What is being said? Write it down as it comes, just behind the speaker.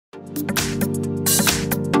Here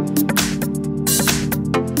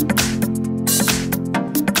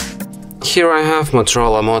I have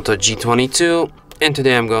Motorola Moto G22, and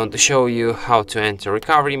today I'm going to show you how to enter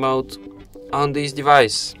recovery mode on this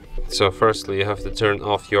device. So firstly you have to turn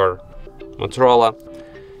off your Motorola,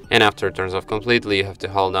 and after it turns off completely you have to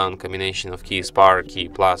hold down combination of keys power key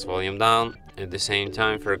plus volume down at the same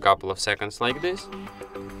time for a couple of seconds like this.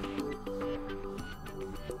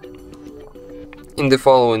 In the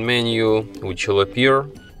following menu, which will appear,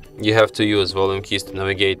 you have to use volume keys to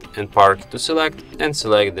navigate and park to select, and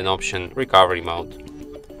select an option recovery mode.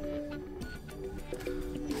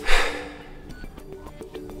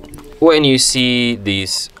 When you see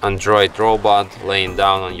this Android robot laying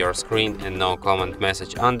down on your screen and no comment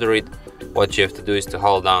message under it, what you have to do is to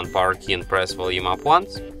hold down power key and press volume up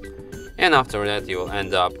once, and after that you will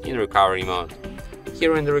end up in recovery mode.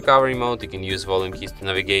 Here in the recovery mode you can use volume keys to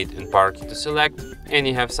navigate and power key to select, and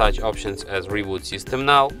you have such options as reboot system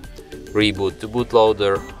now, reboot to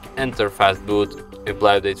bootloader, enter fast boot,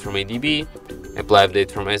 apply update from ADB, apply update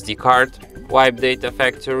from SD card, wipe data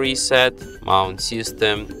factory reset, mount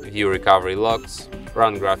system, view recovery logs,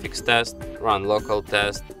 run graphics test, run local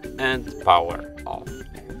test, and power off.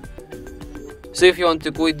 So if you want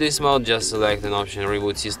to quit this mode, just select an option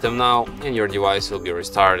reboot system now and your device will be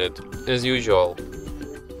restarted as usual.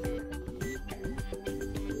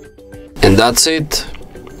 And that's it.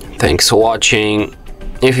 Thanks for watching.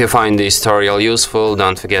 If you find this tutorial useful,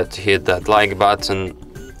 don't forget to hit that like button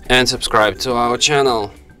and subscribe to our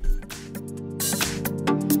channel.